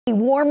A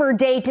warmer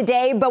day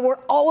today, but we're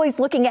always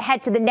looking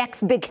ahead to the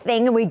next big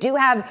thing, and we do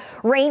have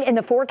rain in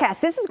the forecast.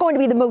 This is going to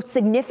be the most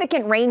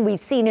significant rain we've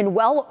seen in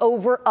well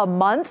over a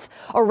month,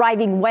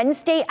 arriving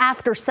Wednesday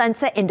after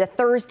sunset into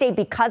Thursday.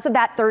 Because of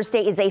that,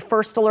 Thursday is a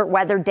first alert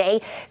weather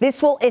day.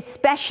 This will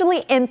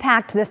especially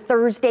impact the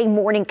Thursday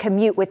morning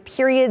commute with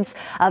periods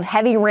of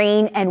heavy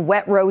rain and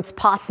wet roads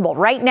possible.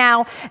 Right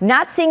now,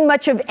 not seeing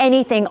much of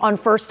anything on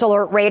first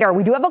alert radar.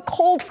 We do have a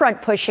cold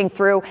front pushing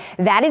through.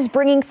 That is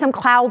bringing some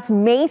clouds,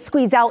 may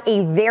squeeze out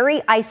a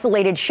very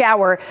isolated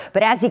shower,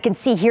 but as you can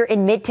see here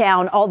in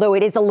Midtown, although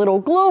it is a little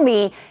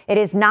gloomy, it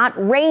is not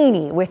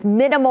rainy with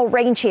minimal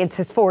rain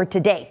chances for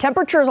today.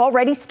 Temperatures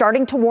already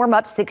starting to warm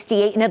up.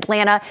 68 in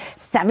Atlanta,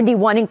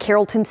 71 in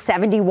Carrollton,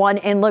 71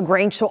 in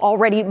LaGrange, so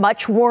already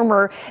much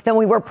warmer than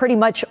we were pretty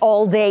much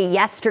all day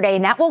yesterday,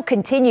 and that will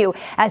continue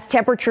as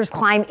temperatures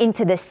climb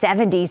into the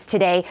 70s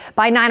today.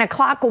 By 9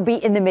 o'clock, we'll be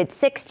in the mid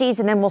 60s,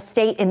 and then we'll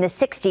stay in the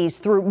 60s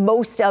through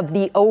most of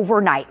the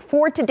overnight.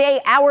 For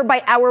today, hour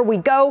by hour we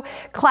go.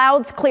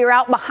 Clouds clear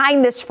out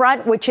behind this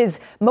front, which is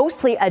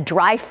mostly a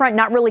dry front,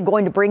 not really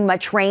going to bring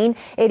much rain.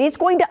 It is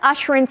going to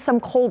usher in some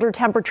colder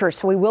temperatures,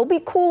 so we will be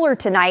cooler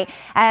tonight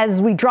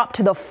as we drop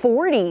to the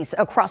 40s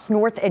across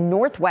north and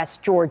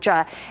northwest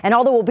Georgia. And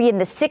although we'll be in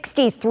the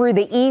 60s through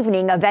the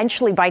evening,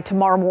 eventually by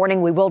tomorrow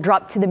morning we will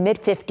drop to the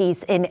mid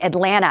 50s in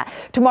Atlanta.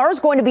 Tomorrow's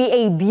going to be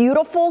a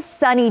beautiful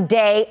sunny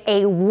day,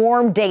 a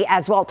warm day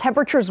as well.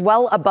 Temperatures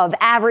well above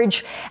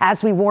average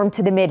as we warm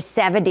to the mid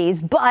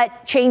 70s,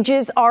 but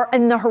changes are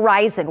in the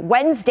horizon.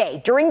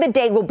 Wednesday during the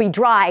day will be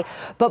dry,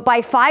 but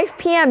by 5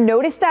 p.m.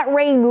 notice that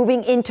rain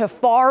moving into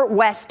far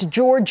west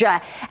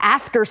Georgia.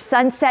 After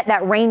sunset,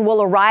 that rain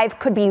will arrive.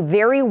 Could be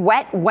very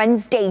wet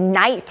Wednesday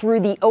night through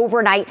the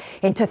overnight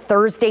into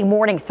Thursday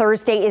morning.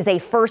 Thursday is a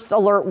first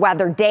alert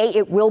weather day.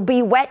 It will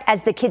be wet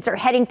as the kids are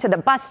heading to the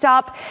bus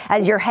stop,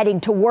 as you're heading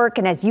to work,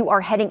 and as you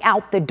are heading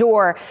out the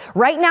door.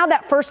 Right now,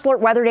 that first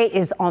alert weather day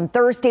is on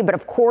Thursday, but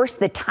of course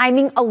the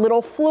timing a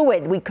little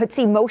fluid. We could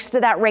see most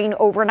of that rain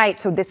overnight,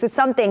 so this is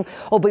something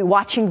we'll be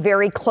watching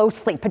very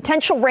closely.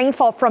 Potential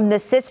rainfall from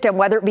this system,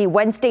 whether it be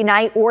Wednesday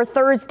night or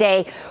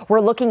Thursday, we're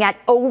looking at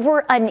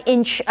over an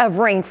inch of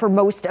rain for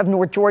most of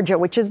North Georgia,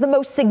 which is the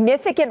most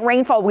significant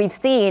rainfall we've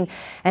seen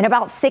in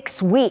about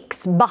 6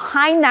 weeks.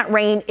 Behind that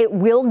rain, it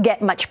will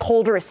get much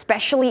colder,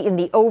 especially in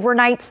the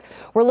overnights.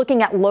 We're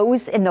looking at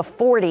lows in the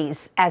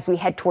 40s as we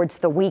head towards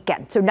the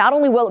weekend. So not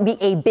only will it be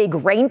a big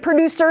rain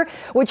producer,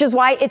 which is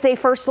why it's a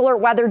first alert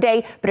weather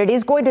day, but it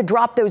is going to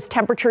drop those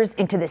temperatures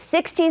into the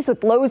 60s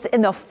with lows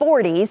in the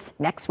 40s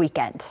next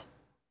weekend.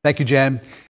 Thank you, Jen.